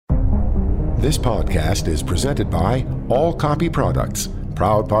This podcast is presented by All Copy Products,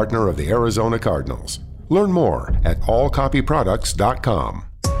 proud partner of the Arizona Cardinals. Learn more at allcopyproducts.com.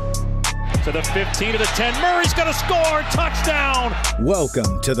 To the 15, to the 10. Murray's going to score. Touchdown.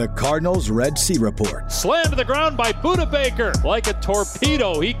 Welcome to the Cardinals Red Sea Report. Slammed to the ground by Budda Baker. Like a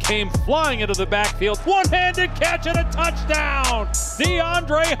torpedo, he came flying into the backfield. One-handed catch and a touchdown.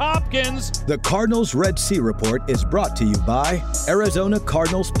 DeAndre Hopkins. The Cardinals Red Sea Report is brought to you by Arizona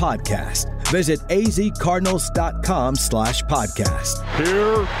Cardinals Podcast. Visit azcardinals.com/podcast.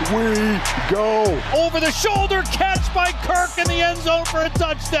 Here we go. Over the shoulder catch by Kirk in the end zone for a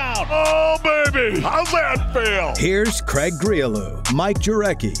touchdown. Oh, baby. How's that feel? Here's Craig Grialou, Mike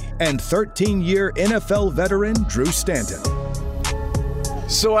Jurecki, and 13-year NFL veteran Drew Stanton.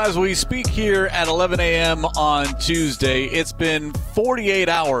 So as we speak here at 11 a.m. on Tuesday, it's been 48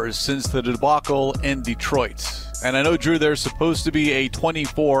 hours since the debacle in Detroit. And I know, Drew, there's supposed to be a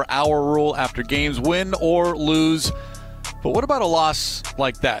 24-hour rule after games, win or lose. But what about a loss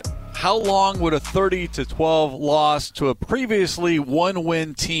like that? How long would a 30-12 loss to a previously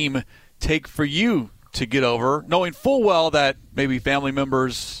one-win team take for you to get over, knowing full well that maybe family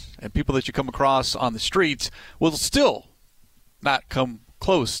members and people that you come across on the streets will still not come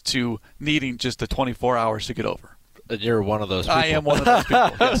close to needing just the 24 hours to get over? You're one of those people. I am one of those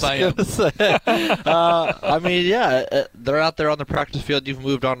people. Yes, I am. I mean, yeah, they're out there on the practice field. You've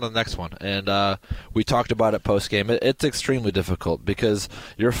moved on to the next one. And we talked about it post-game. It's extremely difficult because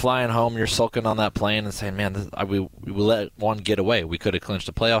you're flying home, you're sulking on that plane and saying, man, we let one get away. We could have clinched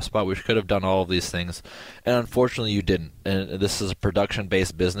a playoff spot. We could have done all of these things. And unfortunately, you didn't. And this is a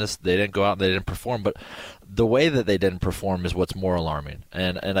production-based business. They didn't go out and they didn't perform. But the way that they didn't perform is what's more alarming.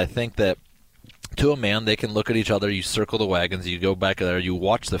 And I think that to a man, they can look at each other, you circle the wagons, you go back there, you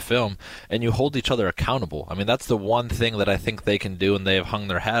watch the film, and you hold each other accountable. I mean, that's the one thing that I think they can do and they have hung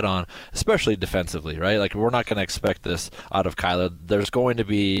their hat on, especially defensively, right? Like, we're not going to expect this out of Kyler. There's going to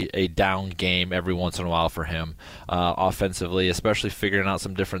be a down game every once in a while for him offensively, especially figuring out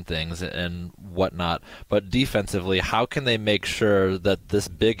some different things and whatnot. But defensively, how can they make sure that this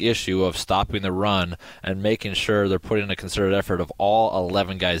big issue of stopping the run and making sure they're putting a concerted effort of all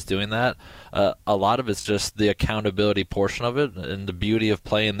 11 guys doing that? A lot of it's just the accountability portion of it, and the beauty of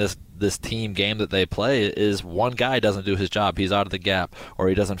playing this team game that they play is one guy doesn't do his job. He's out of the gap, or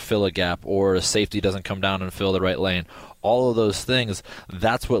he doesn't fill a gap, or a safety doesn't come down and fill the right lane. All of those things,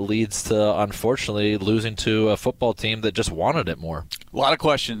 that's what leads to, unfortunately, losing to a football team that just wanted it more. A lot of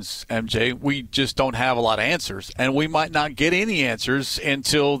questions, MJ. We just don't have a lot of answers, and we might not get any answers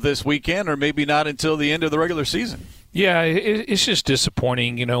until this weekend, or maybe not until the end of the regular season. Yeah, it's just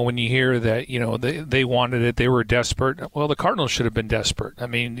disappointing, when you hear that, they wanted it, they were desperate. Well, the Cardinals should have been desperate. I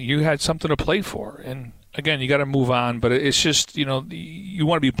mean, you had something to play for. And, again, you got to move on. But it's just, you want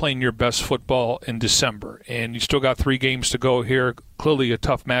to be playing your best football in December. And you still got 3 games to go here. Clearly a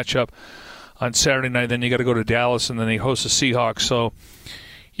tough matchup on Saturday night. Then you got to go to Dallas, and then they host the Seahawks. So,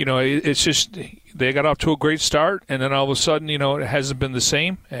 it's just they got off to a great start. And then all of a sudden, it hasn't been the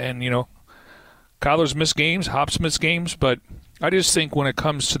same. And, Kyler's missed games, Hop's missed games, but I just think when it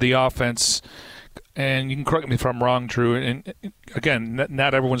comes to the offense, and you can correct me if I'm wrong, Drew, and again,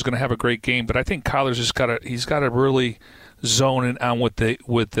 not everyone's going to have a great game, but I think Kyler's just got to really zone in on with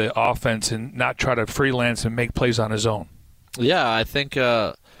the offense and not try to freelance and make plays on his own. Yeah, I think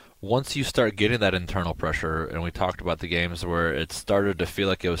once you start getting that internal pressure, and we talked about the games where it started to feel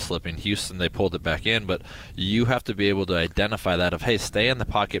like it was slipping. Houston, they pulled it back in, but you have to be able to identify that of, hey, stay in the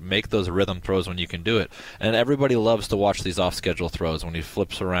pocket, make those rhythm throws when you can do it. And everybody loves to watch these off-schedule throws when he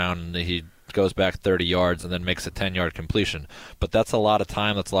flips around and he goes back 30 yards and then makes a 10-yard completion. But that's a lot of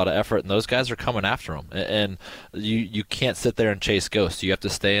time, that's a lot of effort, and those guys are coming after him. And you can't sit there and chase ghosts. You have to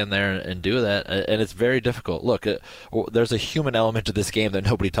stay in there and do that, and it's very difficult. Look, there's a human element to this game that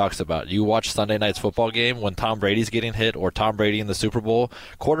nobody talks about. You watch Sunday night's football game when Tom Brady's getting hit or Tom Brady in the Super Bowl,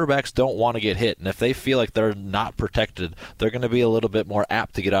 quarterbacks don't want to get hit, and if they feel like they're not protected, they're going to be a little bit more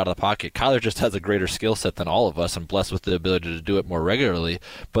apt to get out of the pocket. Kyler just has a greater skill set than all of us and blessed with the ability to do it more regularly,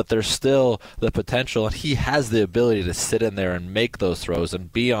 but there's still the potential, and he has the ability to sit in there and make those throws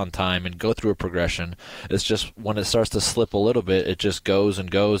and be on time and go through a progression. It's just when it starts to slip a little bit, it just goes and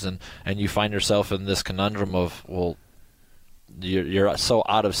goes, and you find yourself in this conundrum of, well, you're so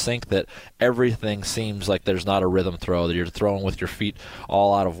out of sync that everything seems like there's not a rhythm throw, that you're throwing with your feet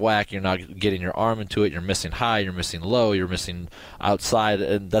all out of whack, you're not getting your arm into it, you're missing high, you're missing low, you're missing outside,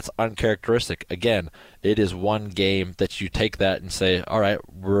 and that's uncharacteristic. Again, it is one game that you take that and say, all right,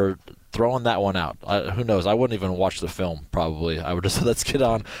 we're throwing that one out. Who knows? I wouldn't even watch the film, probably. I would just, let's get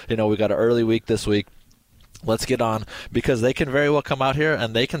on. We got an early week this week. Let's get on, because they can very well come out here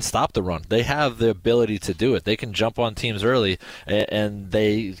and they can stop the run. They have the ability to do it. They can jump on teams early, and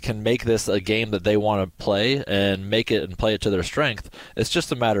they can make this a game that they want to play and make it and play it to their strength. It's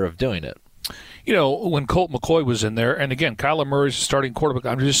just a matter of doing it. You know, when Colt McCoy was in there, and again, Kyler Murray's starting quarterback,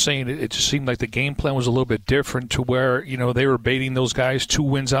 I'm just saying it just seemed like the game plan was a little bit different to where, you know, they were baiting those guys, 2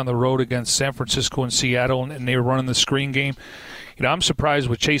 wins on the road against San Francisco and Seattle, and they were running the screen game. You know, I'm surprised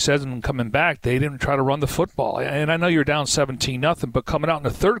with Chase Edmonds coming back, they didn't try to run the football. And I know you're down 17-0, but coming out in the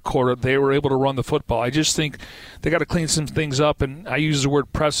third quarter, they were able to run the football. I just think they got to clean some things up, and I use the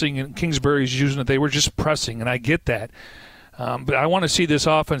word pressing, and Kingsbury's using it. They were just pressing, and I get that. But I want to see this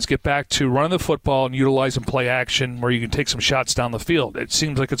offense get back to running the football and utilizing play action where you can take some shots down the field. It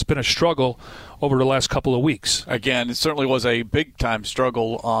seems like it's been a struggle over the last couple of weeks. Again, it certainly was a big-time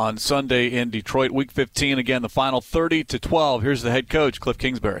struggle on Sunday in Detroit. Week 15, again, the final 30-12. Here's the head coach, Cliff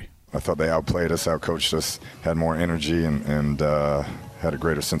Kingsbury. I thought they outplayed us, outcoached us, had more energy, and had a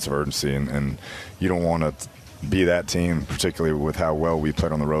greater sense of urgency. And you don't want to be that team, particularly with how well we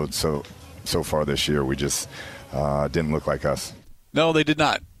played on the road so far this year. We just didn't look like us. No, they did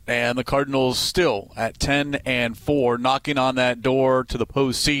not. And the Cardinals still at 10-4, knocking on that door to the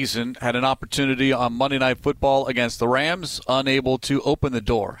postseason. Had an opportunity on Monday Night Football against the Rams, unable to open the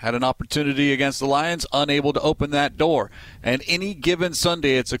door. Had an opportunity against the Lions, unable to open that door. And any given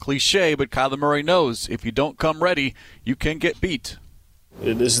Sunday, it's a cliche, but Kyler Murray knows if you don't come ready, you can get beat.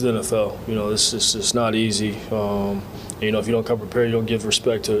 This is the NFL. You know, it's not easy. You know, if you don't come prepared, you don't give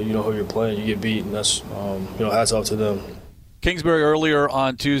respect to, you know, who you're playing, you get beat, and that's, you know, hats off to them. Kingsbury earlier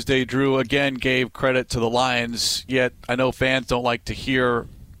on Tuesday, Drew, again gave credit to the Lions, yet I know fans don't like to hear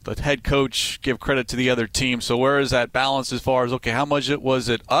the head coach give credit to the other team. So where is that balance as far as, okay, how much was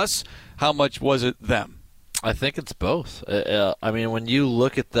it us? How much was it them? I think it's both. I mean, when you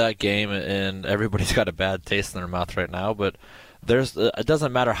look at that game, and everybody's got a bad taste in their mouth right now, but it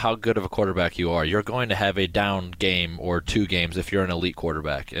doesn't matter how good of a quarterback you are. You're going to have a down game or 2 games if you're an elite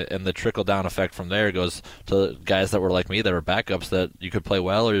quarterback. And the trickle-down effect from there goes to guys that were like me, that were backups, that you could play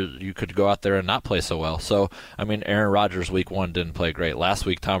well or you could go out there and not play so well. So, I mean, Aaron Rodgers week 1 didn't play great. Last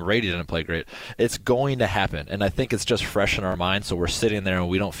week, Tom Brady didn't play great. It's going to happen. And I think it's just fresh in our minds, so we're sitting there and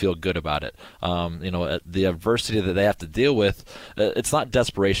we don't feel good about it. You know, the adversity that they have to deal with, it's not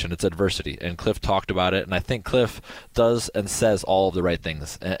desperation, it's adversity. And Cliff talked about it, and I think Cliff does and says all of the right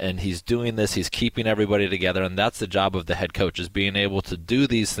things, and he's doing this, he's keeping everybody together, and that's the job of the head coach, is being able to do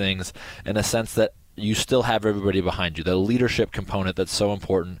these things in a sense that you still have everybody behind you, the leadership component that's so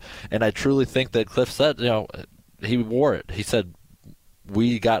important. And I truly think that Cliff said, you know, he wore it. He said,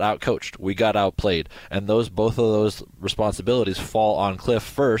 we got out-coached, we got outplayed, and both of those responsibilities fall on Cliff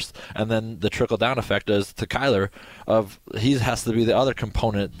first, and then the trickle-down effect is to Kyler of he has to be the other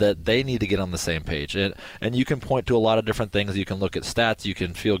component that they need to get on the same page. And you can point to a lot of different things. You can look at stats, you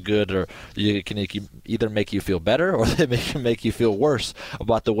can feel good, or you can either make you feel better or they can make you feel worse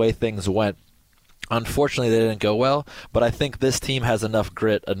about the way things went. Unfortunately, they didn't go well, but I think this team has enough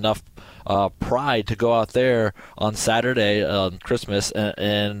grit, enough pride to go out there on Saturday, Christmas,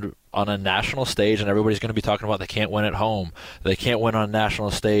 and on a national stage, and everybody's going to be talking about they can't win at home, they can't win on a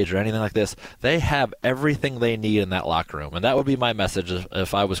national stage or anything like this. They have everything they need in that locker room, and that would be my message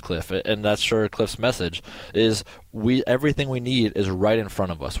if I was Cliff, and that's sure Cliff's message is everything we need is right in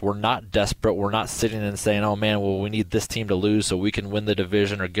front of us. We're not desperate. We're not sitting and saying, oh man, well, we need this team to lose so we can win the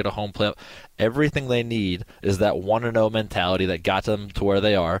division or get a home playoff. Everything they need is that 1-0 mentality that got them to where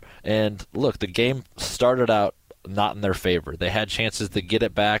they are. And look, the game started out not in their favor. They had chances to get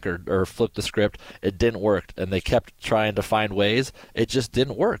it back or flip the script. It didn't work, and they kept trying to find ways. It just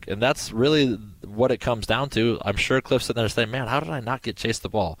didn't work, and that's really what it comes down to. I'm sure Cliff's sitting there saying, man, how did I not get chased the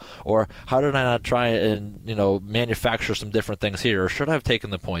ball? Or how did I not try and, you know, manufacture some different things here? Or should I have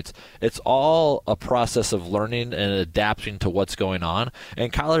taken the points? It's all a process of learning and adapting to what's going on,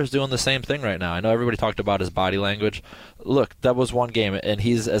 and Kyler's doing the same thing right now. I know everybody talked about his body language. Look, that was one game, and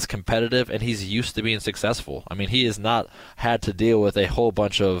he's as competitive, and he's used to being successful. I mean, he has not had to deal with a whole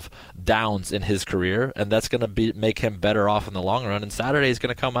bunch of downs in his career, and that's going to make him better off in the long run. And Saturday he's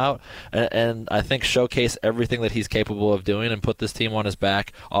going to come out and I think showcase everything that he's capable of doing and put this team on his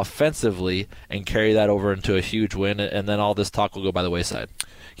back offensively and carry that over into a huge win, and then all this talk will go by the wayside.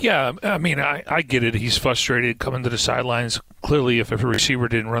 Yeah, I mean, I get it. He's frustrated coming to the sidelines. Clearly, if a receiver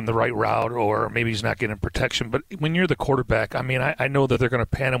didn't run the right route or maybe he's not getting protection. But when you're the quarterback, I mean, I know that they're going to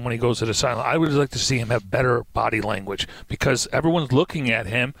pan him when he goes to the sideline. I would like to see him have better body language because everyone's looking at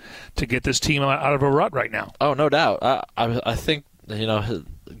him to get this team out of a rut right now. Oh, no doubt. I think, you know,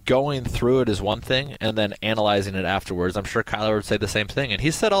 going through it is one thing, and then analyzing it afterwards. I'm sure Kyler would say the same thing. And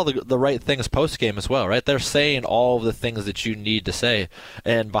he said all the right things post-game as well, right? They're saying all of the things that you need to say.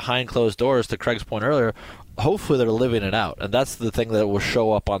 And behind closed doors, to Craig's point earlier, hopefully they're living it out. And that's the thing that will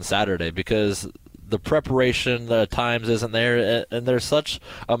show up on Saturday, because the preparation at times isn't there, and there's such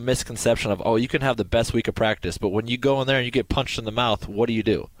a misconception of, you can have the best week of practice, but when you go in there and you get punched in the mouth, what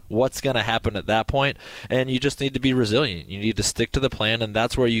do? What's going to happen at that point? And you just need to be resilient. You need to stick to the plan, and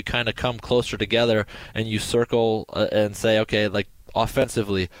that's where you kind of come closer together and you circle and say, okay, like,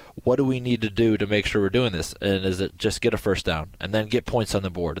 offensively, what do we need to do to make sure we're doing this? And is it just get a first down and then get points on the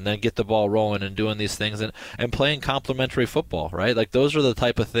board and then get the ball rolling and doing these things and playing complementary football, right? Like, those are the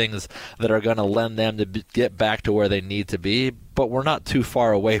type of things that are going to lend them to get back to where they need to be, but we're not too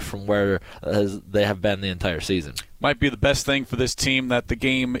far away from where they have been the entire season. Might be the best thing for this team that the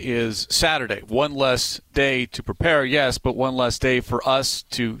game is Saturday. One less day to prepare, yes, but one less day for us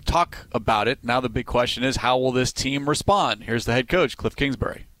to talk about it. Now the big question is, how will this team respond? Here's the head coach, Cliff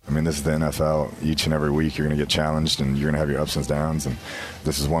Kingsbury. I mean, this is the NFL. Each and every week you're going to get challenged, and you're going to have your ups and downs, and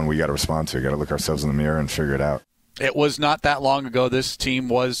this is one we got to respond to. We got to look ourselves in the mirror and figure it out. It was not that long ago this team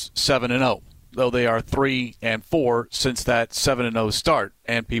was 7-0. Though they are 3-4 since that 7-0 start,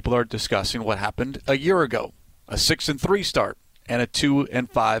 and people are discussing what happened a year ago, a 6-3 start and a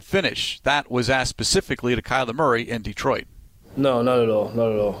 2-5 finish. That was asked specifically to Kyler Murray in Detroit. No, not at all.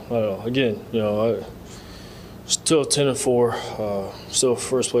 Again, still 10-4, still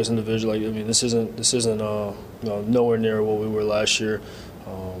first place in the division. Like, I mean, this isn't nowhere near what we were last year,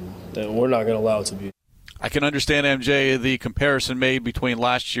 and we're not going to allow it to be. I can understand, MJ, the comparison made between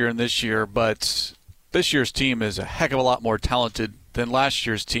last year and this year, but this year's team is a heck of a lot more talented than last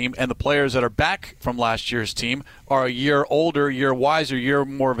year's team, and the players that are back from last year's team are a year older, a year wiser, a year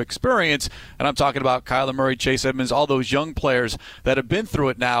more of experience, and I'm talking about Kyler Murray, Chase Edmonds, all those young players that have been through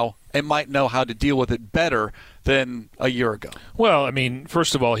it now and might know how to deal with it better than a year ago. Well, I mean,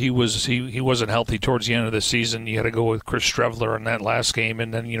 first of all, he wasn't healthy towards the end of the season. You had to go with Chris Streveler in that last game,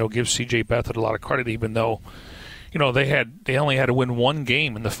 and then give C.J. Beathard a lot of credit, even though they only had to win one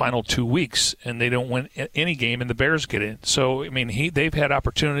game in the final 2 weeks, and they don't win any game, and the Bears get in. So I mean, they've had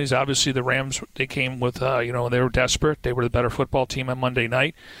opportunities. Obviously, the Rams, they came with they were desperate. They were the better football team on Monday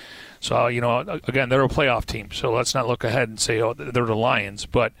night. So again, they're a playoff team. So let's not look ahead and say, they're the Lions,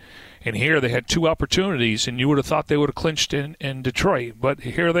 but. And here they had two opportunities, and you would have thought they would have clinched in Detroit. But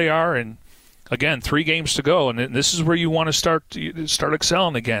here they are, and again, 3 games to go, and this is where you want to start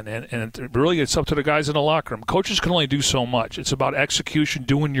excelling again. And really, it's up to the guys in the locker room. Coaches can only do so much. It's about execution,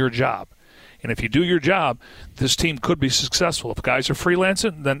 doing your job. And if you do your job, this team could be successful. If guys are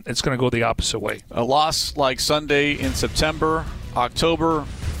freelancing, then it's going to go the opposite way. A loss like Sunday in September, October,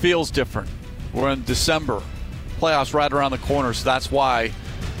 feels different. We're in December. Playoffs right around the corner, so that's why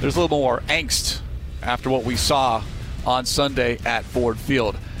there's a little more angst after what we saw on Sunday at Ford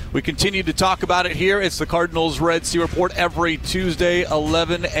Field. We continue to talk about it here. It's the Cardinals Red Sea Report every Tuesday,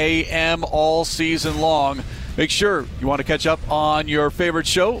 11 a.m. all season long. Make sure you want to catch up on your favorite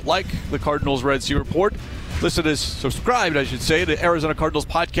show, like the Cardinals Red Sea Report. Subscribed, I should say, to Arizona Cardinals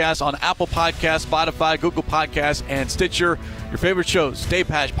Podcast on Apple Podcasts, Spotify, Google Podcasts, and Stitcher. Your favorite shows, Stay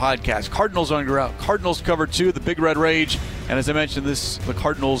Patch Podcast, Cardinals on Ground, Cardinals Cover 2, The Big Red Rage, and as I mentioned, the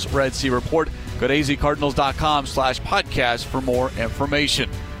Cardinals Red Sea Report. Go to azcardinals.com/podcast for more information.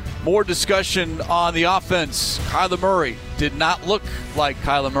 More discussion on the offense. Kyler Murray did not look like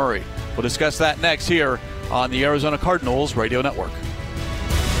Kyler Murray. We'll discuss that next here on the Arizona Cardinals Radio Network.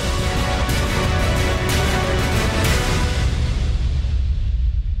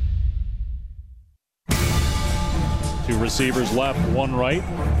 2 receivers left, 1 right.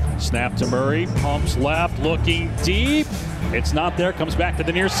 Snap to Murray, pumps left, looking deep. It's not there, comes back to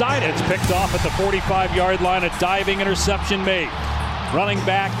the near side. It's picked off at the 45-yard line. A diving interception made. Running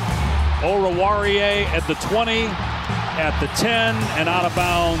back, Oruwariye at the 20, at the 10, and out of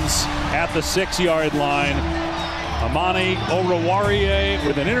bounds at the 6-yard line. Amani Oruwariye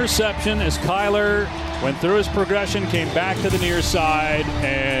with an interception as Kyler went through his progression, came back to the near side,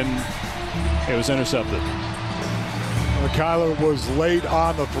 and it was intercepted. Kyler was late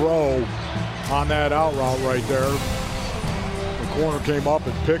on the throw on that out route right there. The corner came up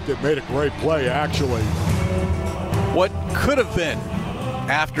and picked it, made a great play, actually. What could have been,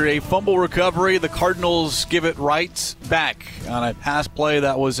 after a fumble recovery, the Cardinals give it right back on a pass play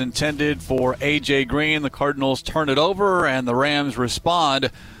that was intended for A.J. Green. The Cardinals turn it over, and the Rams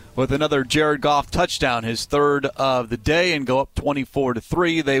respond with another Jared Goff touchdown, his 3rd of the day, and go up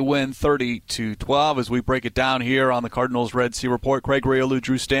 24-3. They win 30-12. As we break it down here on the Cardinals Red Sea Report, Craig Riolu,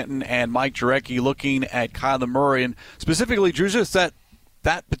 Drew Stanton, and Mike Jurecki looking at Kyler Murray, and specifically, Drew, just that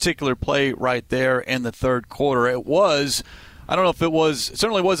that particular play right there in the third quarter, it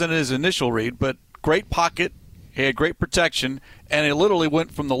certainly wasn't his initial read, but great pocket. He had great protection, and he literally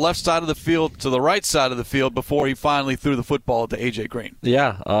went from the left side of the field to the right side of the field before he finally threw the football to A.J. Green.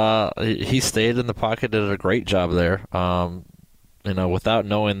 Yeah, he stayed in the pocket, did a great job there. Without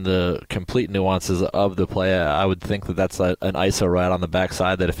knowing the complete nuances of the play, I would think that that's an ISO right on the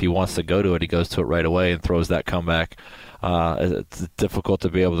backside, that if he wants to go to it, he goes to it right away and throws that comeback. It's difficult to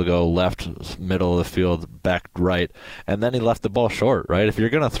be able to go left, middle of the field, back, right, and then he left the ball short, right? If you're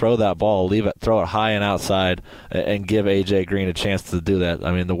going to throw that ball, throw it high and outside and give A.J. Green a chance to do that.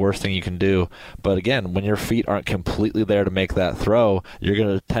 I mean, the worst thing you can do. But again, when your feet aren't completely there to make that throw,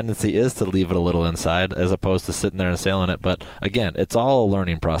 tendency is to leave it a little inside as opposed to sitting there and sailing it. But again, it's all a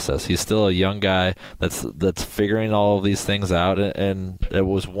learning process. He's still a young guy that's figuring all of these things out, and it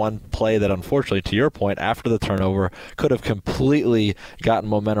was one play that, unfortunately, to your point, after the turnover, could have completely gotten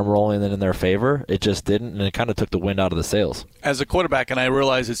momentum rolling in their favor. It just didn't, and it kind of took the wind out of the sails. As a quarterback, and I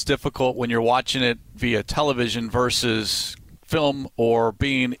realize it's difficult when you're watching it via television versus film or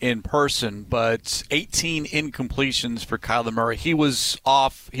being in person, but 18 incompletions for Kyler Murray. He was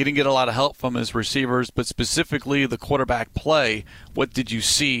off. He didn't get a lot of help from his receivers, but specifically the quarterback play. What did you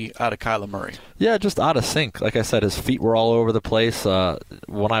see out of Kyler Murray? Yeah, just out of sync. Like I said, his feet were all over the place.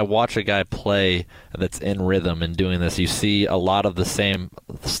 When I watch a guy play that's in rhythm and doing this, you see a lot of the same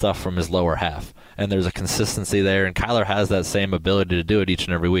stuff from his lower half. And there's a consistency there, and Kyler has that same ability to do it each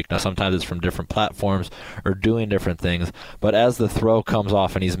and every week. Now, sometimes it's from different platforms or doing different things, but as the throw comes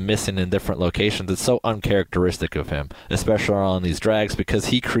off and he's missing in different locations, it's so uncharacteristic of him, especially on these drags, because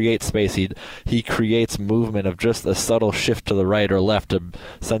he creates space. He creates movement of just a subtle shift to the right or left,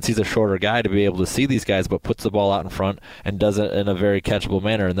 since he's a shorter guy, to be able to see these guys, but puts the ball out in front and does it in a very catchable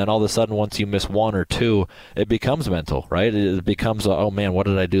manner. And then all of a sudden, once you miss one or two, it becomes mental, right? It becomes, oh man, what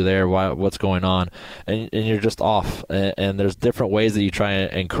did I do there? What's going on? And you're just off. And there's different ways that you try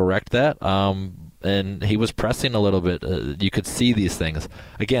and correct that. And he was pressing a little bit. You could see these things.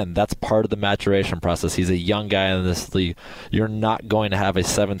 Again, that's part of the maturation process. He's a young guy in this league. You're not going to have a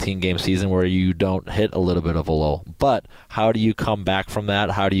 17-game season where you don't hit a little bit of a lull. But how do you come back from that?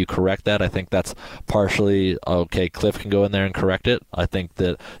 How do you correct that? I think that's partially, okay, Cliff can go in there and correct it. I think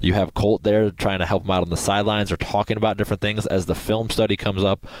that you have Colt there trying to help him out on the sidelines or talking about different things. As the film study comes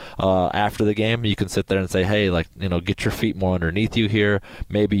up after the game, you can sit there and say, hey, get your feet more underneath you here.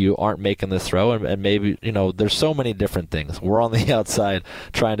 Maybe you aren't making this throw, and maybe, there's so many different things. We're on the outside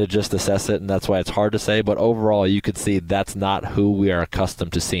trying to just assess it, and that's why it's hard to say. But overall, you could see that's not who we are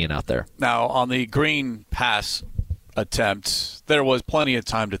accustomed to seeing out there. Now, on the Green pass attempt, there was plenty of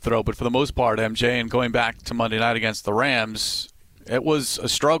time to throw. But for the most part, MJ, and going back to Monday night against the Rams, it was a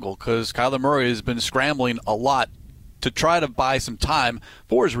struggle because Kyler Murray has been scrambling a lot to try to buy some time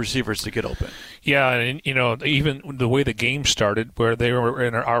for his receivers to get open. Yeah, and even the way the game started, where they were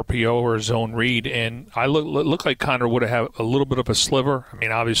in an RPO or a zone read, and I looked like Connor would have had a little bit of a sliver. I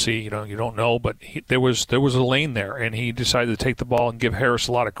mean, obviously, you don't know, but there was a lane there, and he decided to take the ball and give Harris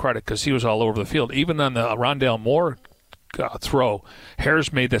a lot of credit because he was all over the field. Even on the Rondale Moore throw,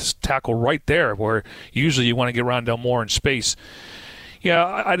 Harris made this tackle right there, where usually you want to get Rondale Moore in space. Yeah,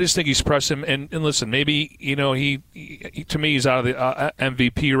 I just think he's pressed him. And listen, maybe, he to me, he's out of the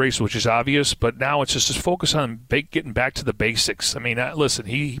MVP race, which is obvious. But now it's just focus on getting back to the basics. I mean, listen,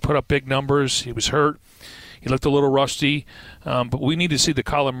 he put up big numbers. He was hurt. He looked a little rusty. But we need to see the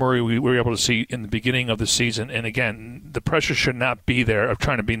Kyler Murray we were able to see in the beginning of the season. And, again, the pressure should not be there of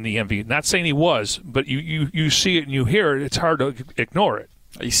trying to be in the MVP. Not saying he was, but you see it and you hear it. It's hard to ignore it.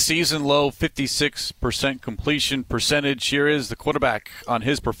 A season-low 56% completion percentage. Here is the quarterback on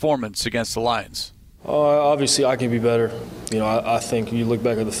his performance against the Lions. Obviously, I can be better. I think when you look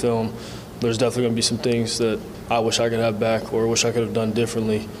back at the film, there's definitely going to be some things that I wish I could have back or wish I could have done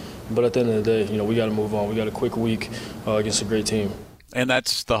differently. But at the end of the day, we got to move on. We got a quick week against a great team. And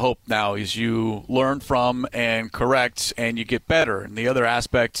that's the hope now, is you learn from and correct and you get better. And the other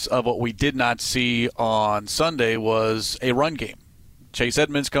aspects of what we did not see on Sunday was a run game. Chase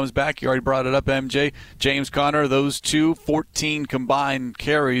Edmonds comes back. You already brought it up, MJ. James Conner, those two, 14 combined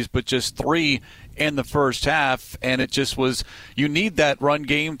carries, but just 3 in the first half. And it just was, you need that run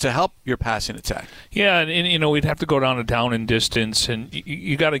game to help your passing attack. Yeah, and we'd have to go down in distance. And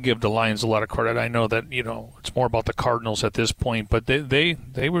you got to give the Lions a lot of credit. I know that, it's more about the Cardinals at this point, but they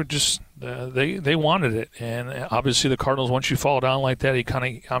were just they wanted it. And obviously the Cardinals, once you fall down like that,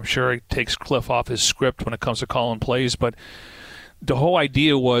 I'm sure it takes Cliff off his script when it comes to calling plays. But the whole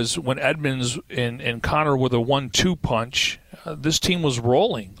idea was when Edmonds and Connor were the 1-2 punch, this team was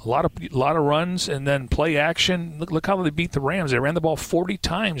rolling. A lot of runs and then play action. Look how they beat the Rams. They ran the ball 40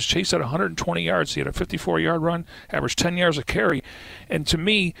 times. Chase had 120 yards. He had a 54-yard run, averaged 10 yards a carry. And to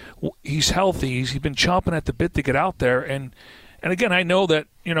me, he's healthy. He's been chomping at the bit to get out there. And again, I know that,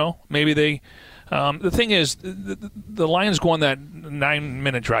 maybe they the thing is, the Lions go on that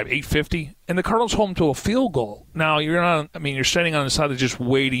 9-minute drive, 8:50, and the Cardinals hold them to a field goal. Now, you're standing on the side just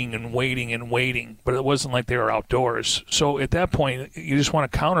waiting and waiting and waiting, but it wasn't like they were outdoors. So at that point, you just want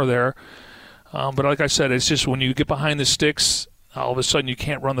to counter there. But like I said, it's just when you get behind the sticks, all of a sudden you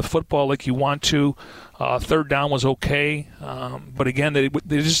can't run the football like you want to. Third down was okay. But again, they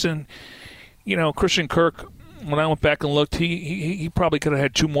just didn't, Christian Kirk, when I went back and looked, he probably could have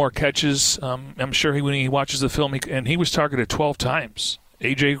had 2 more catches. I'm sure when he watches the film, he was targeted 12 times.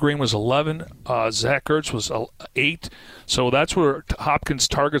 A.J. Green was 11. Zach Ertz was 8. So that's where Hopkins'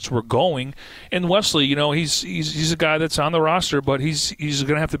 targets were going. And Wesley, he's a guy that's on the roster, but he's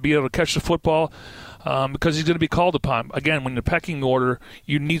going to have to be able to catch the football because he's going to be called upon. Again, when the pecking order,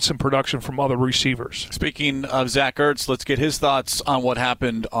 you need some production from other receivers. Speaking of Zach Ertz, let's get his thoughts on what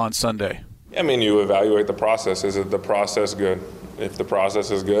happened on Sunday. I mean, you evaluate the process. Is the process good? If the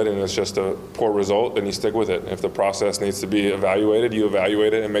process is good and it's just a poor result, then you stick with it. If the process needs to be evaluated, you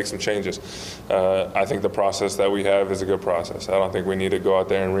evaluate it and make some changes. I think the process that we have is a good process. I don't think we need to go out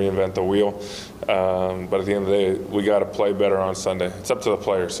there and reinvent the wheel. But at the end of the day, we got to play better on Sunday. It's up to the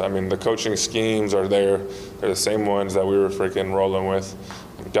players. I mean, the coaching schemes are there. They're the same ones that we were freaking rolling with.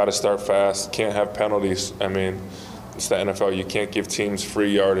 Got to start fast. Can't have penalties. I mean, it's the NFL. You can't give teams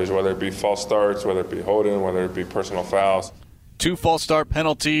free yardage, whether it be false starts, whether it be holding, whether it be personal fouls. 2 false start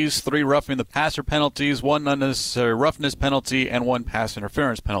penalties, 3 roughing the passer penalties, 1 unnecessary roughness penalty, and 1 pass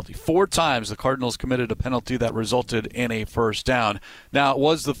interference penalty. 4 times the Cardinals committed a penalty that resulted in a first down. Now, it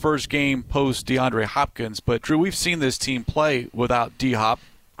was the first game post DeAndre Hopkins, but Drew, we've seen this team play without D-Hop.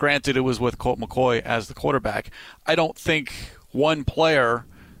 Granted, it was with Colt McCoy as the quarterback. I don't think one player,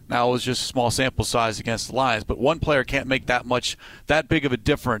 now it was just a small sample size against the Lions, but one player can't make that big of a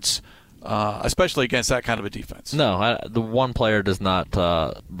difference, especially against that kind of a defense. No, the one player does not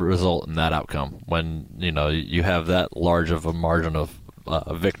result in that outcome when you have that large of a margin of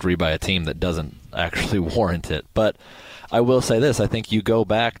victory by a team that doesn't actually warrant it. But I will say this: I think you go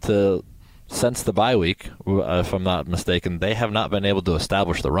back to since the bye week, if I'm not mistaken, they have not been able to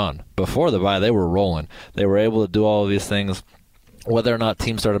establish the run. Before the bye, they were rolling. They were able to do all of these things. Whether or not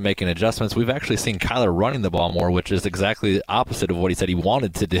teams started making adjustments, we've actually seen Kyler running the ball more, which is exactly the opposite of what he said he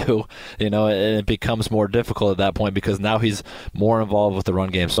wanted to do. And it becomes more difficult at that point because now he's more involved with the run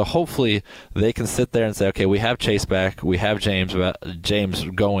game. So hopefully they can sit there and say, okay, we have Chase back, we have James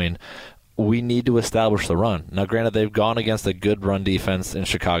going. We need to establish the run. Now, granted, they've gone against a good run defense in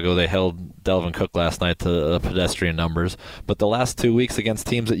Chicago. They held Delvin Cook last night to pedestrian numbers. But the last 2 weeks against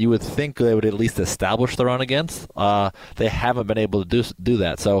teams that you would think they would at least establish the run against, they haven't been able to do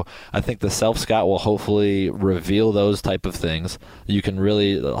that. So I think the self-scout will hopefully reveal those type of things. You can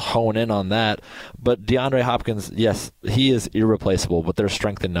really hone in on that. But DeAndre Hopkins, yes, he is irreplaceable, but there's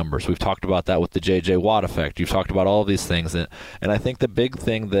strength in numbers. We've talked about that with the J.J. Watt effect. You've talked about all of these things. And I think the big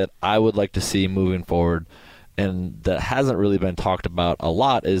thing that I would like to see moving forward, and that hasn't really been talked about a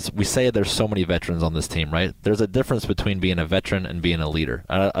lot, is we say there's so many veterans on this team, right? There's a difference between being a veteran and being a leader.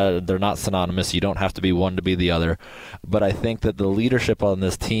 They're not synonymous. You don't have to be one to be the other. But I think that the leadership on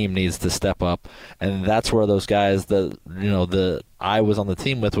this team needs to step up, and that's where those guys that I was on the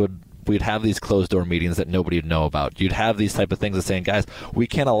team with we'd have these closed-door meetings that nobody would know about. You'd have these type of things of saying, guys, we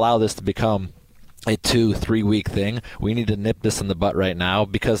can't allow this to become a 2-3 week thing. We need to nip this in the butt right now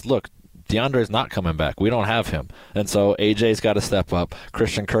because, look, DeAndre's not coming back. We don't have him. And so AJ's got to step up.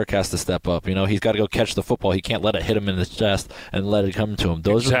 Christian Kirk has to step up. He's got to go catch the football. He can't let it hit him in his chest and let it come to him.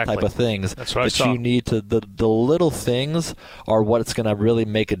 Those are the type of things that you need to – the little things are what's going to really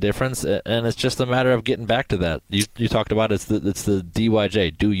make a difference, and it's just a matter of getting back to that. You talked about it's the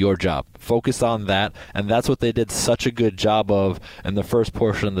DYJ, do your job. Focus on that, and that's what they did such a good job of in the first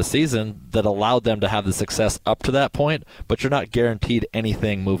portion of the season that allowed them to have the success up to that point, but you're not guaranteed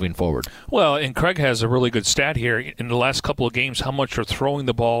anything moving forward. Well, and Craig has a really good stat here. In the last couple of games, how much you're throwing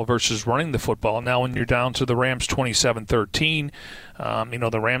the ball versus running the football. Now when you're down to the Rams 27-13,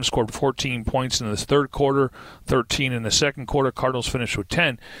 the Rams scored 14 points in the third quarter, 13 in the second quarter. Cardinals finished with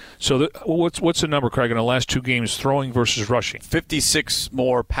 10. So what's the number, Craig, in the last 2 games, throwing versus rushing? 56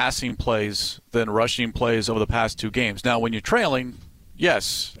 more passing plays than rushing plays over the past 2 games. Now, when you're trailing,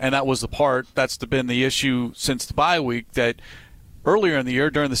 yes, and that's been the issue since the bye week, that earlier in the year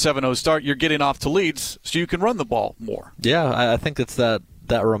during the 7-0 start, you're getting off to leads so you can run the ball more. Yeah, I think it's that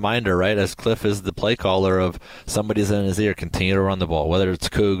reminder, right, as Cliff is the play caller, of somebody's in his ear, continue to run the ball, whether it's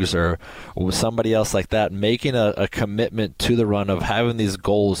Cougs or somebody else like that, making a commitment to the run, of having these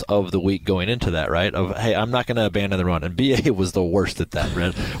goals of the week going into that, right, of, hey, I'm not going to abandon the run. And BA was the worst at that,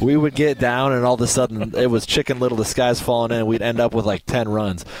 right? We would get down and all of a sudden it was Chicken Little, the sky's falling in, and we'd end up with like 10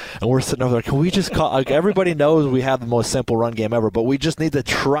 runs. And we're sitting over there, can we just call, like, everybody knows we have the most simple run game ever, but we just need to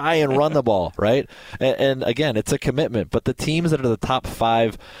try and run the ball, right? And again, it's a commitment. But the teams that are the top 5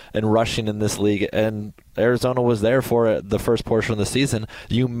 and rushing in this league, and Arizona was there for it the first portion of the season,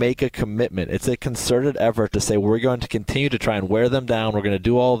 you make a commitment. It's a concerted effort to say, we're going to continue to try and wear them down. We're going to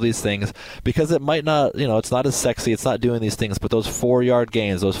do all of these things, because it might not, it's not as sexy. It's not doing these things, but those 4-yard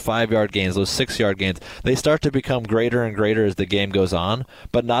gains, those 5-yard gains, those 6-yard gains, they start to become greater and greater as the game goes on.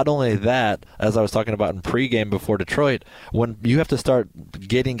 But not only that, as I was talking about in pregame before Detroit, when you have to start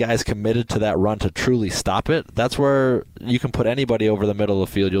getting guys committed to that run to truly stop it, that's where you can put anybody over the middle of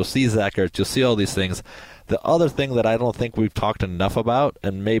the field. You'll see Zach Ertz, you'll see all these things. The other thing that I don't think we've talked enough about,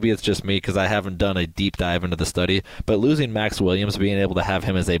 and maybe it's just me because I haven't done a deep dive into the study, but losing Max Williams, being able to have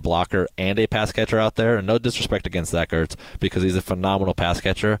him as a blocker and a pass catcher out there, and no disrespect against Zach Ertz because he's a phenomenal pass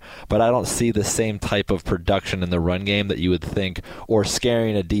catcher, but I don't see the same type of production in the run game that you would think, or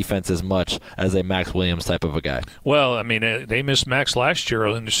scaring a defense as much as a Max Williams type of a guy. Well, I mean, they missed Max last year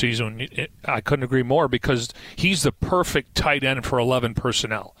in the season. I couldn't agree more, because he's the perfect tight end for 11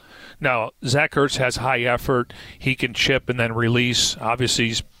 personnel. Now, Zach Ertz has high effort. He can chip and then release. Obviously,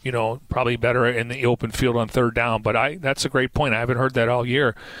 he's probably better in the open field on third down. But that's a great point. I haven't heard that all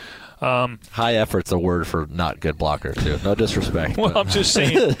year. High effort's a word for not good blocker, too. No disrespect. Well, I'm just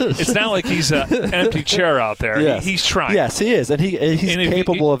saying, it's not like he's an empty chair out there. Yes. He's trying. Yes, he is, and he's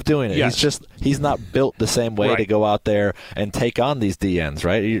capable of doing it. Yes. He's not built the same way to go out there and take on these DNs,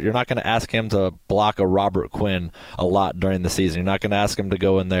 right? You're not going to ask him to block a Robert Quinn a lot during the season. You're not going to ask him to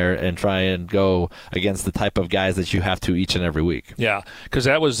go in there and try and go against the type of guys that you have to each and every week. Yeah, because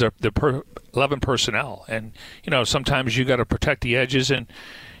that was the 11 personnel, and sometimes you got to protect the edges, and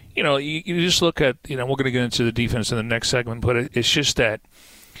you just look at, we're going to get into the defense in the next segment, but it's just that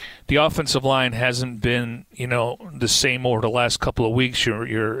the offensive line hasn't been, the same over the last couple of weeks.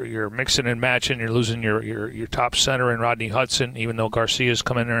 You're mixing and matching. You're losing your top center in Rodney Hudson, even though Garcia's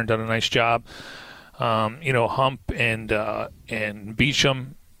come in there and done a nice job. Hump and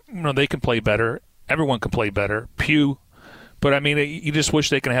Beachum, they can play better. Everyone can play better. Pugh. But, I mean, you just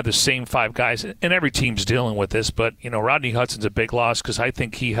wish they can have the same 5 guys. And every team's dealing with this. But, Rodney Hudson's a big loss because I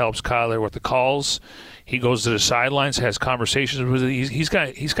think he helps Kyler with the calls. He goes to the sidelines, has conversations with it. He's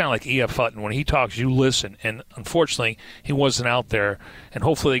kind of like E.F. Hutton. When he talks, you listen. And, unfortunately, he wasn't out there. And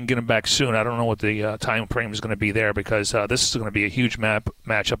hopefully they can get him back soon. I don't know what the time frame is going to be there, because this is going to be a huge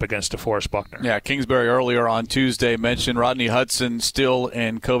matchup against DeForest Buckner. Yeah, Kingsbury earlier on Tuesday mentioned Rodney Hudson still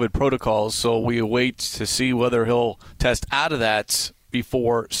in COVID protocols, so we await to see whether he'll test out of that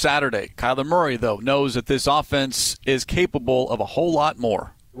before Saturday. Kyler Murray, though, knows that this offense is capable of a whole lot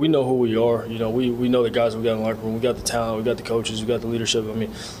more. We know who we are. We know the guys we got in the locker room. We got the talent. We got the coaches. We got the leadership. I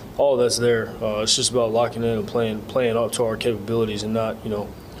mean, all that's there. It's just about locking in and playing up to our capabilities and not,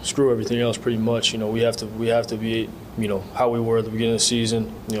 screw everything else pretty much. We have to be, how we were at the beginning of the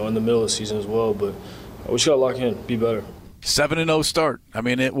season, in the middle of the season as well. But we just got to lock in, be better. 7-0 start. I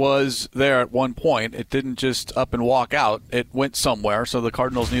mean, it was there at one point. It didn't just up and walk out. It went somewhere, so the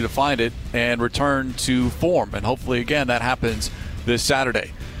Cardinals need to find it and return to form. And hopefully, again, that happens this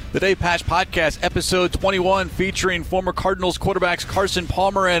Saturday. The Dave Pasch Podcast, episode 21, featuring former Cardinals quarterbacks Carson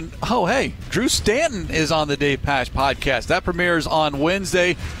Palmer and, Drew Stanton is on the Dave Pasch Podcast. That premieres on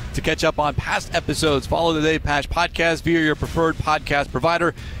Wednesday. To catch up on past episodes, follow the Dave Pasch Podcast via your preferred podcast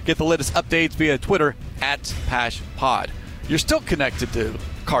provider. Get the latest updates via Twitter @PaschPod. You're still connected to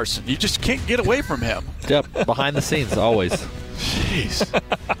Carson. You just can't get away from him. Yep, behind the scenes, always. Jeez.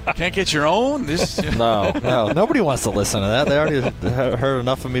 Can't get your own? No. Nobody wants to listen to that. They already heard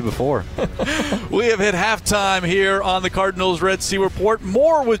enough of me before. We have hit halftime here on the Cardinals Red Sea Report.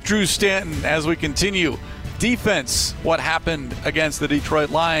 More with Drew Stanton as we continue. Defense, what happened against the Detroit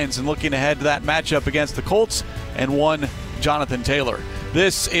Lions, and looking ahead to that matchup against the Colts, and one Jonathan Taylor.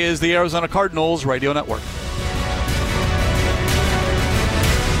 This is the Arizona Cardinals Radio Network.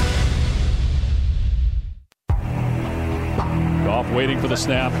 Goff waiting for the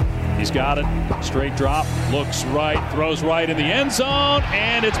snap. He's got it. Straight drop. Looks right. Throws right in the end zone.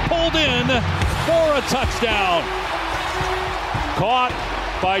 And it's pulled in for a touchdown. Caught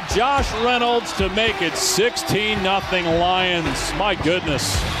by Josh Reynolds to make it 16-0 Lions. My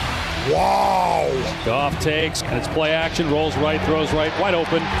goodness. Wow. Goff takes, and it's play action, rolls right, throws right, wide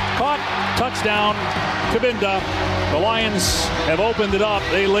open. Caught, touchdown, Cabinda. The Lions have opened it up.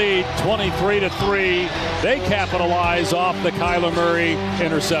 They lead 23-3. They capitalize off the Kyler Murray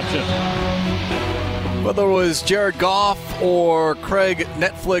interception. Whether it was Jared Goff or Craig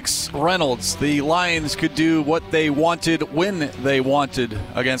Netflix Reynolds, the Lions could do what they wanted when they wanted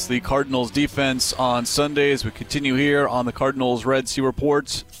against the Cardinals defense on Sunday. As we continue here on the Cardinals Red Sea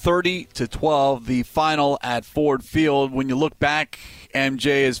Reports, 30-12, the final at Ford Field. When you look back,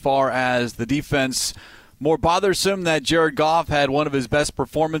 MJ, as far as the defense, more bothersome that Jared Goff had one of his best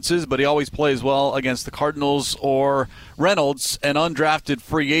performances, but he always plays well against the Cardinals, or Reynolds, an undrafted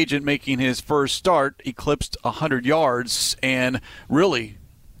free agent making his first start, eclipsed 100 yards and really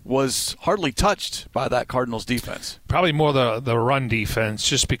was hardly touched by that Cardinals defense. Probably more the run defense,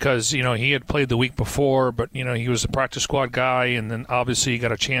 just because, he had played the week before, but, he was a practice squad guy, and then obviously he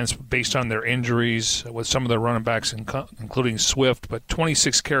got a chance based on their injuries with some of the running backs, including Swift, but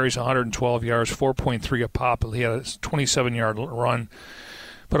 26 carries, 112 yards, 4.3 a pop. He had a 27-yard run.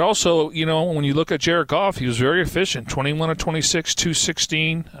 But also, when you look at Jared Goff, he was very efficient, 21 of 26,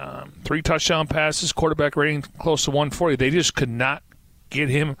 216, 3 touchdown passes, quarterback rating close to 140. They just could not get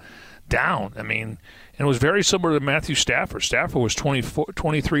him down. And it was very similar to Matthew Stafford. Stafford was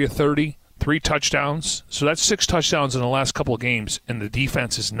 23 of 30, 3 touchdowns. So that's 6 touchdowns in the last couple of games, and the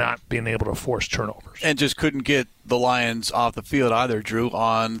defense is not being able to force turnovers. And just couldn't get the Lions off the field either, Drew,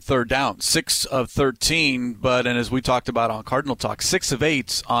 on third down. 6 of 13, and as we talked about on Cardinal Talk, 6 of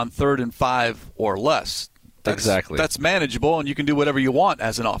 8 on 3rd and 5 or less. Exactly. That's manageable, and you can do whatever you want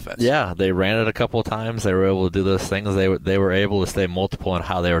as an offense. Yeah, they ran it a couple of times. They were able to do those things. They were able to stay multiple in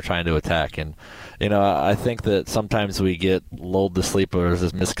how they were trying to attack. And, I think that sometimes we get lulled to sleep, or there's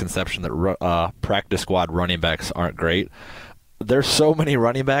this misconception that practice squad running backs aren't great. There's so many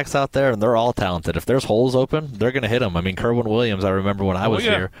running backs out there, and they're all talented. If there's holes open, they're going to hit them. Kerwin Williams, I remember when I was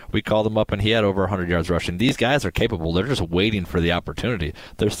here, we called him up, and he had over 100 yards rushing. These guys are capable. They're just waiting for the opportunity.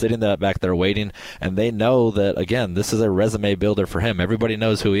 They're sitting back there waiting, and they know that, again, this is a resume builder for him. Everybody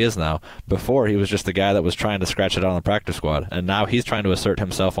knows who he is now. Before, he was just a guy that was trying to scratch it out on the practice squad, and now he's trying to assert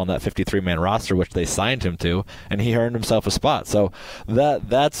himself on that 53-man roster, which they signed him to, and he earned himself a spot. So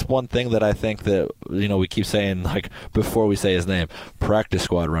that's one thing that I think that, we keep saying, before we say his name, practice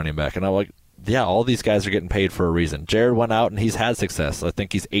squad running back. And I'm like, yeah, all these guys are getting paid for a reason. Jared went out and he's had success. I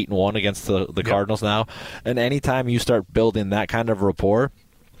think he's 8-1 against the Cardinals now. And anytime you start building that kind of rapport,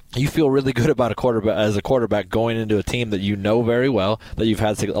 you feel really good about a quarterback going into a team that you know very well, that you've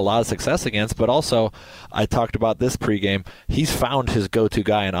had a lot of success against. But also, I talked about this pregame, he's found his go-to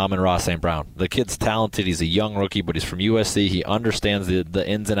guy in Amon-Ra St. Brown. The kid's talented. He's a young rookie, but he's from USC. He understands the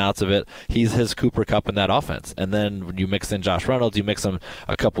ins and outs of it. He's his Cooper Kupp in that offense. And then when you mix in Josh Reynolds, you mix him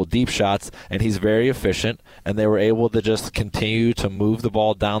a couple deep shots, and he's very efficient. And they were able to just continue to move the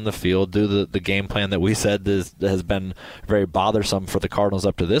ball down the field, do the game plan that we said has been very bothersome for the Cardinals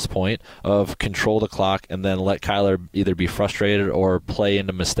up to this point, of control the clock and then let Kyler either be frustrated or play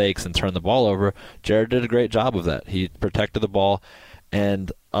into mistakes and turn the ball over. Jared did a great job of that. He protected the ball,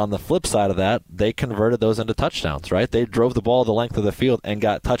 and on the flip side of that, they converted those into touchdowns, right? They drove the ball the length of the field and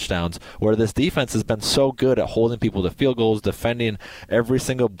got touchdowns, where this defense has been so good at holding people to field goals, defending every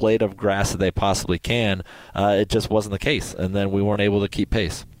single blade of grass that they possibly can. It just wasn't the case, and then we weren't able to keep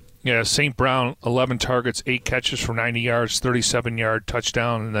pace. Yeah, St. Brown, 11 targets, 8 catches for 90 yards, 37-yard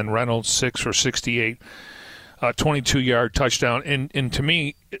touchdown, and then Reynolds, 6 for 68, 22-yard touchdown. And to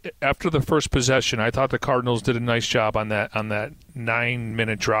me, after the first possession, I thought the Cardinals did a nice job on that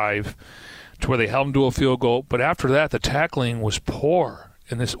 9-minute drive to where they held them to a field goal. But after that, the tackling was poor.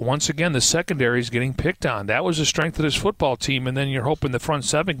 And this, once again, the secondary is getting picked on. That was the strength of this football team, and then you're hoping the front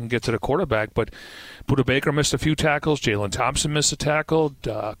seven can get to the quarterback. But Budda Baker missed a few tackles. Jalen Thompson missed a tackle.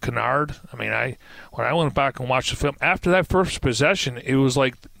 Kennard. When I went back and watched the film, after that first possession, it was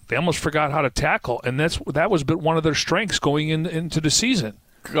like they almost forgot how to tackle, and that was one of their strengths going into the season.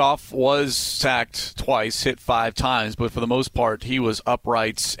 Goff was sacked twice, hit 5 times, but for the most part, he was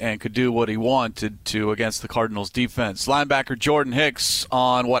upright and could do what he wanted to against the Cardinals defense. Linebacker Jordan Hicks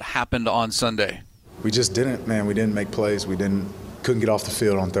on what happened on Sunday. We just didn't make plays. Couldn't get off the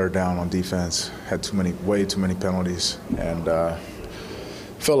field on third down on defense. Had way too many penalties, and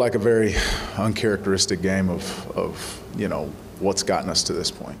felt like a very uncharacteristic game of what's gotten us to this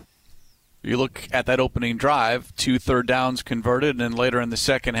point. You look at that opening drive, 2 third downs converted, and later in the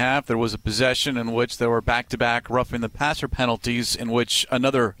second half there was a possession in which there were back-to-back roughing the passer penalties in which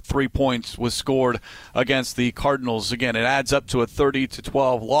another 3 points was scored against the Cardinals. Again, it adds up to a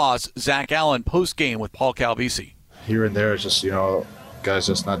 30-12 loss. Zach Allen post-game with Paul Calvisi. Here and there, it's just, guys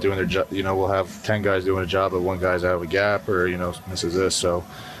just not doing their job. We'll have 10 guys doing a job, but one guy's out of a gap or, misses this. So,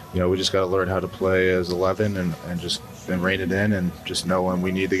 we just got to learn how to play as 11 and rein it in and just know when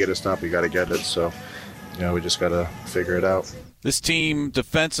we need to get a stop, we got to get it. So, we just got to figure it out. This team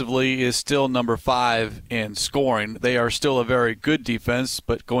defensively is still number 5 in scoring. They are still a very good defense,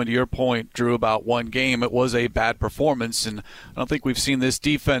 but going to your point, Drew, about one game, it was a bad performance, and I don't think we've seen this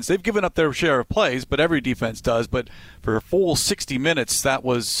defense. They've given up their share of plays, but every defense does. But for a full 60 minutes, that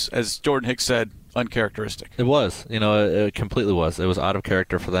was, as Jordan Hicks said, uncharacteristic. It was. It completely was. It was out of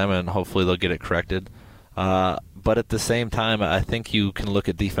character for them, and hopefully they'll get it corrected. But at the same time, I think you can look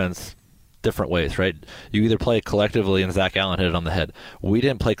at defense different ways, right? You either play collectively, and Zach Allen hit it on the head. We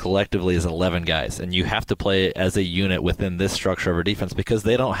didn't play collectively as 11 guys, and you have to play as a unit within this structure of our defense because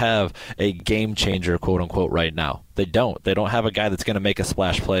they don't have a game changer, quote unquote, right now. They don't. They don't have a guy that's going to make a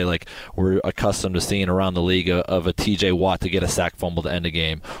splash play like we're accustomed to seeing around the league of a TJ Watt to get a sack fumble to end a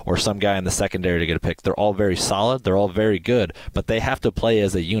game or some guy in the secondary to get a pick. They're all very solid. They're all very good, but they have to play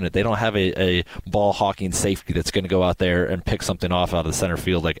as a unit. They don't have a ball-hawking safety that's going to go out there and pick something off out of the center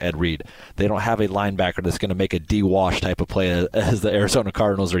field like Ed Reed. They don't have a linebacker that's going to make a D-wash type of play as the Arizona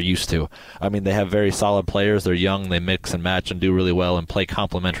Cardinals are used to. I mean, they have very solid players. They're young. They mix and match and do really well and play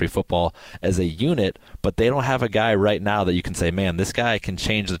complementary football as a unit, but they don't have a guy right now that you can say, man, this guy can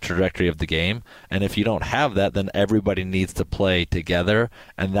change the trajectory of the game. And if you don't have that, then everybody needs to play together,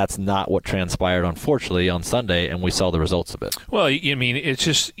 and that's not what transpired, unfortunately, on Sunday, and we saw the results of it. Well, I mean, it's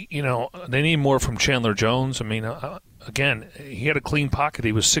just, they need more from Chandler Jones. I mean, again, he had a clean pocket.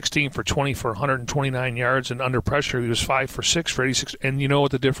 He was 16 for 20 for 129 yards, and under pressure, he was 5 for 6 for 86. And you know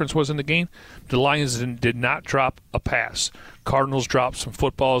what the difference was in the game? The Lions did not drop a pass. Cardinals dropped some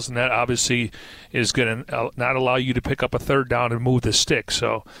footballs, and that obviously is going to not allow you to pick up a third down and move the stick.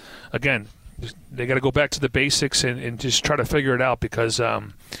 So, again, they got to go back to the basics and just try to figure it out because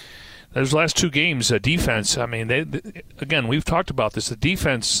those last two games, defense, I mean, again, we've talked about this. The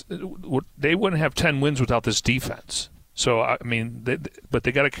defense, they wouldn't have 10 wins without this defense. So, I mean, but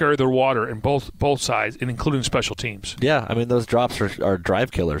they got to carry their water in both sides, and including special teams. Yeah, I mean, those drops are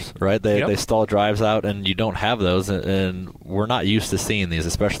drive killers, right? They stall drives out, and you don't have those, and we're not used to seeing these,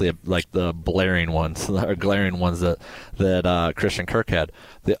 especially like the glaring ones that Christian Kirk had.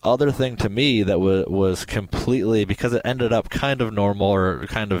 The other thing to me that was completely, because it ended up kind of normal or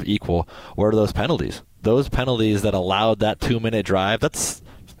kind of equal, were those penalties. Those penalties that allowed that 2-minute drive, that's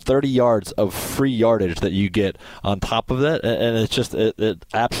 30 yards of free yardage that you get on top of that, and it's just it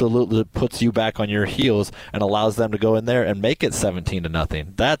absolutely puts you back on your heels and allows them to go in there and make it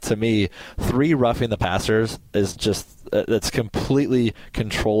 17-0. That, to me, 3 roughing the passers is just it's completely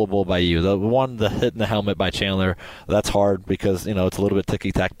controllable by you. The hit in the helmet by Chandler, that's hard because it's a little bit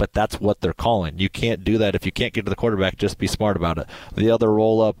ticky-tack, but that's what they're calling. You can't do that if you can't get to the quarterback. Just be smart about it. The other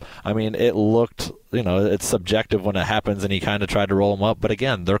roll-up, I mean, it looked, it's subjective when it happens, and he kind of tried to roll him up. But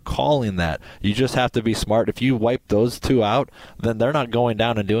again, they're calling that. You just have to be smart. If you wipe those 2 out, then they're not going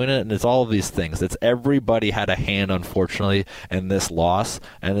down and doing it, and it's all of these things. It's everybody had a hand, unfortunately, in this loss,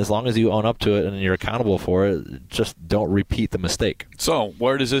 and as long as you own up to it and you're accountable for it, just don't repeat the mistake. So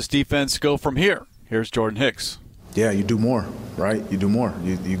where does this defense go from here? Here's Jordan Hicks. Yeah, you do more, right? You do more.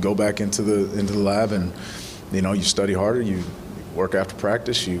 You go back into the lab and you study harder. You work after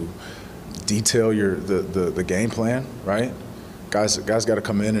practice. You detail the game plan, right? Guys got to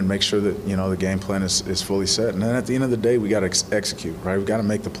come in and make sure that the game plan is fully set. And then at the end of the day, we got to execute, right? We got to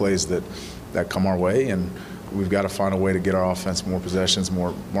make the plays that come our way, and we've got to find a way to get our offense more possessions,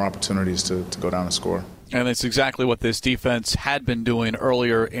 more opportunities to go down and score. And it's exactly what this defense had been doing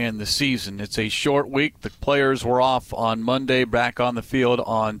earlier in the season. It's a short week. The players were off on Monday, back on the field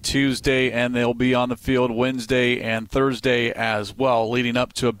on Tuesday, and they'll be on the field Wednesday and Thursday as well, leading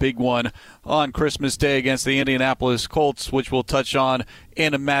up to a big one on Christmas Day against the Indianapolis Colts, which we'll touch on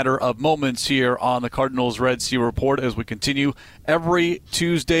in a matter of moments here on the Cardinals Red Sea Report as we continue every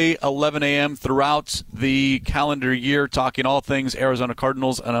Tuesday, 11 a.m. throughout the calendar year, talking all things Arizona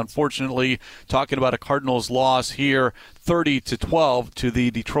Cardinals, and unfortunately talking about a Cardinals loss here 30-12 to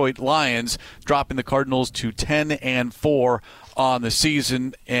the Detroit Lions, dropping the Cardinals to 10-4 on the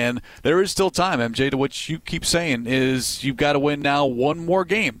season. And there is still time, MJ, to which you keep saying is you've got to win now one more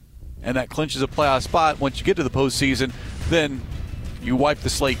game, and that clinches a playoff spot. Once you get to the postseason, then you wipe the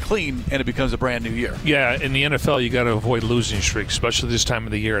slate clean, and it becomes a brand new year. Yeah, in the NFL, you got to avoid losing streaks, especially this time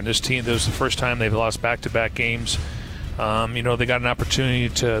of the year. And this team, this is the first time they've lost back-to-back games. They got an opportunity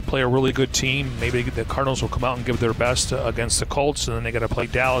to play a really good team. Maybe the Cardinals will come out and give their best against the Colts, and then they got to play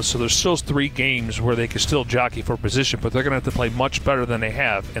Dallas. So there's still 3 games where they can still jockey for position, but they're going to have to play much better than they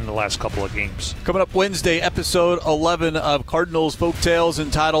have in the last couple of games. Coming up Wednesday, episode 11 of Cardinals Folktales,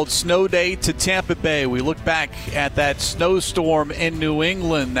 entitled Snow Day to Tampa Bay. We look back at that snowstorm in New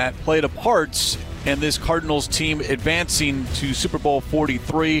England that played a part in this Cardinals team advancing to Super Bowl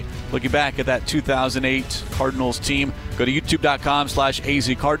 43. Looking back at that 2008 Cardinals team. Go to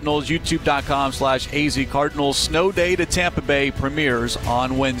youtube.com/azcardinals, youtube.com/azcardinals. Snow Day to Tampa Bay premieres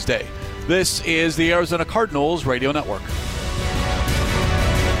on Wednesday. This is the Arizona Cardinals Radio Network.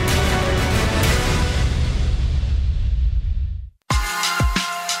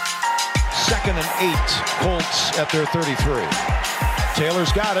 Second and 8, Colts at their 33.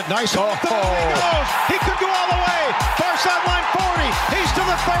 Taylor's got it. Nice. Oh, he could go all the way. Far sideline 40. He's to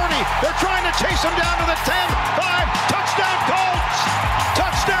the 30. They're trying to chase him down to the 10. 5. Touchdown Colts.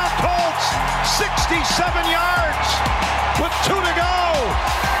 Touchdown Colts. 67 yards with 2 to go.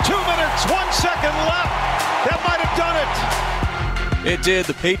 2 minutes, 1 second left. That might have done it. It did.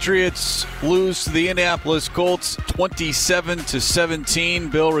 The Patriots lose to the Indianapolis Colts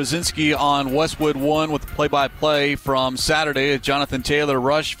 27-17. Bill Rosinski on Westwood One with the play-by-play from Saturday. Jonathan Taylor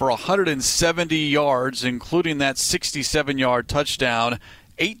rushed for 170 yards, including that 67-yard touchdown.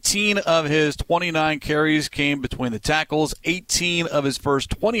 18 of his 29 carries came between the tackles. 18 of his first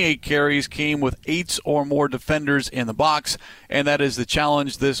 28 carries came with 8 or more defenders in the box. And that is the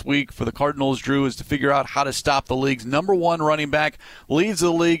challenge this week for the Cardinals, Drew, is to figure out how to stop the league's number 1 running back. Leads the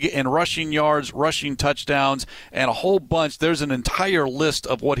league in rushing yards, rushing touchdowns, and a whole bunch. There's an entire list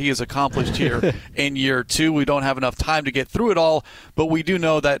of what he has accomplished here in year 2. We don't have enough time to get through it all, but we do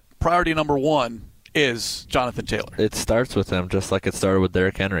know that priority number 1 is Jonathan Taylor. It starts with him, just like it started with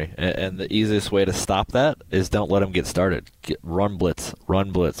Derrick Henry. And the easiest way to stop that is don't let him get started. Run blitz,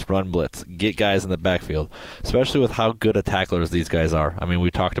 run blitz, run blitz. Get guys in the backfield, especially with how good of tacklers these guys are. I mean,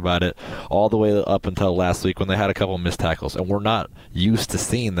 we talked about it all the way up until last week when they had a couple of missed tackles, and we're not used to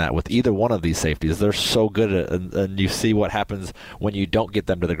seeing that with either one of these safeties. They're so good at it, and you see what happens when you don't get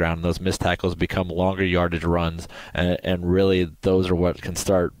them to the ground, and those missed tackles become longer yardage runs, and really those are what can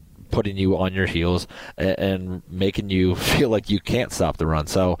start putting you on your heels and making you feel like you can't stop the run.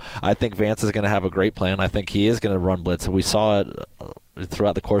 So I think Vance is going to have a great plan. I think he is going to run blitz. We saw it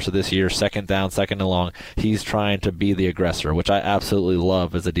throughout the course of this year, second down, second and long. He's trying to be the aggressor, which I absolutely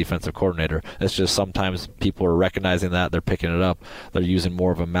love as a defensive coordinator. It's just sometimes people are recognizing that, they're picking it up, they're using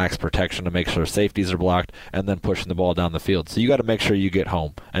more of a max protection to make sure safeties are blocked and then pushing the ball down the field. So you got to make sure you get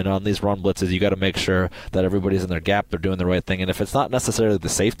home. And on these run blitzes, you got to make sure that everybody's in their gap, they're doing the right thing. And if it's not necessarily the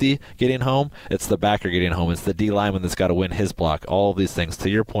safety getting home, it's the backer getting home. It's the D lineman that's got to win his block. All of these things. To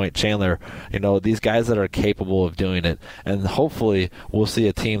your point, Chandler, these guys that are capable of doing it, and hopefully we'll see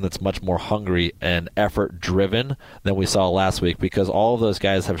a team that's much more hungry and effort-driven than we saw last week, because all of those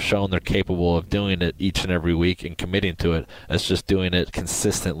guys have shown they're capable of doing it each and every week and committing to it. It's just doing it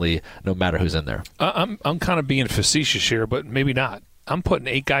consistently no matter who's in there. I'm kind of being facetious here, but maybe not. I'm putting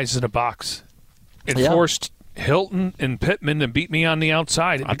 8 guys in a box and forced Hilton and Pittman to beat me on the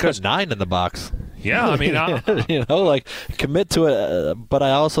outside. I put 9 in the box. Yeah, I mean, commit to it. But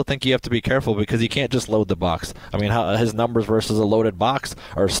I also think you have to be careful because you can't just load the box. I mean, his numbers versus a loaded box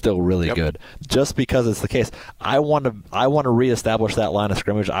are still really good. Just because it's the case, I want to reestablish that line of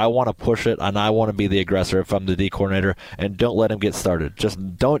scrimmage. I want to push it, and I want to be the aggressor if I'm the D coordinator. And don't let him get started.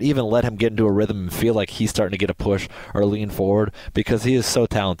 Just don't even let him get into a rhythm and feel like he's starting to get a push or lean forward, because he is so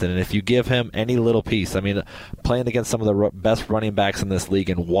talented. And if you give him any little piece, I mean, playing against some of the best running backs in this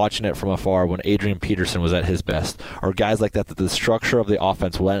league and watching it from afar when Adrian Peterson was at his best, or guys like that the structure of the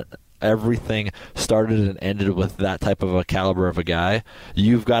offense everything started and ended with that type of a caliber of a guy.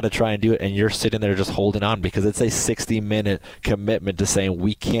 You've got to try and do it, and you're sitting there just holding on because it's a 60-minute commitment to saying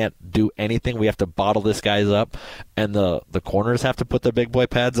we can't do anything. We have to bottle this guys up, and the corners have to put their big boy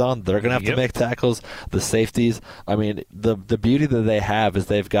pads on. They're going to have to make tackles. The safeties, I mean, the beauty that they have is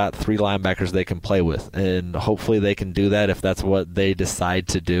they've got 3 linebackers they can play with, and hopefully they can do that if that's what they decide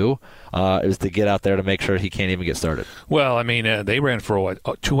to do, is to get out there to make sure he can't even get started. Well, I mean, they ran for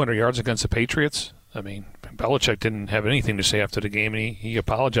 200 yards against the Patriots. I mean, Belichick didn't have anything to say after the game, and he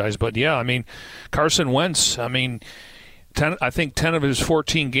apologized. But, yeah, I mean, Carson Wentz, I mean, I think 10 of his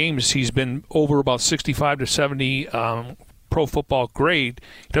 14 games he's been over about 65 to 70 pro football grade.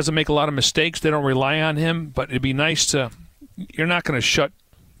 He doesn't make a lot of mistakes. They don't rely on him, but it'd be nice to – you're not going to shut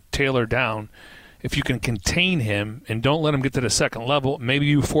Taylor down. If you can contain him and don't let him get to the second level, maybe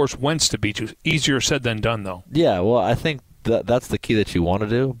you force Wentz to beat you. Easier said than done, though. Yeah, well, I think that's the key that you want to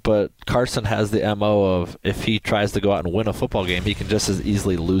do. But Carson has the MO of if he tries to go out and win a football game, he can just as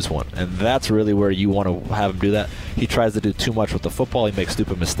easily lose one. And that's really where you want to have him do that. He tries to do too much with the football. He makes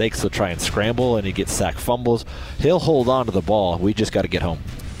stupid mistakes to try and scramble, and he gets sack fumbles. He'll hold on to the ball. We just got to get home.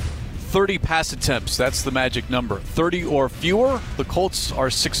 30 pass attempts, that's the magic number. 30 or fewer, the Colts are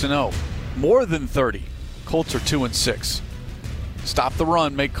 6-0. More than 30, Colts are 2-6. Stop the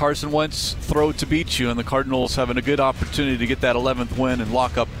run, make Carson Wentz throw to beat you, and the Cardinals having a good opportunity to get that 11th win and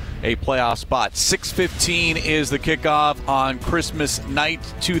lock up a playoff spot. 6:15 is the kickoff on Christmas night.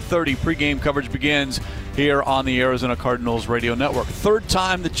 2:30 pregame coverage begins here on the Arizona Cardinals radio network. Third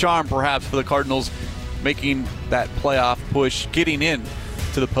time the charm, perhaps, for the Cardinals making that playoff push, getting in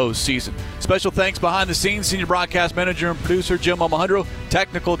to the postseason. Special thanks behind the scenes, Senior Broadcast Manager and Producer Jim Alejandro,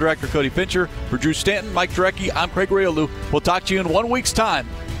 Technical Director Cody Fincher, for Drew Stanton, Mike Jurecki, I'm Craig Riolu. We'll talk to you in 1 week's time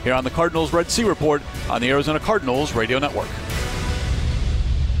here on the Cardinals Red Sea Report on the Arizona Cardinals Radio Network.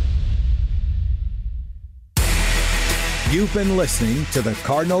 You've been listening to the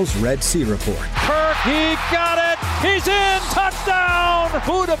Cardinals Red Sea Report. Kirk, he got it. He's in. Touchdown.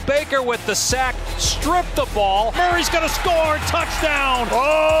 Budda Baker with the sack. Stripped the ball. Murray's going to score. Touchdown.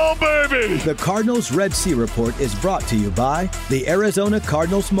 Oh, baby. The Cardinals Red Sea Report is brought to you by the Arizona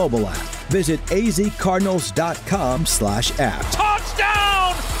Cardinals mobile app. Visit azcardinals.com/app.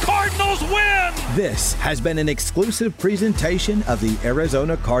 Touchdown. Cardinals win. This has been an exclusive presentation of the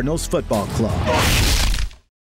Arizona Cardinals Football Club.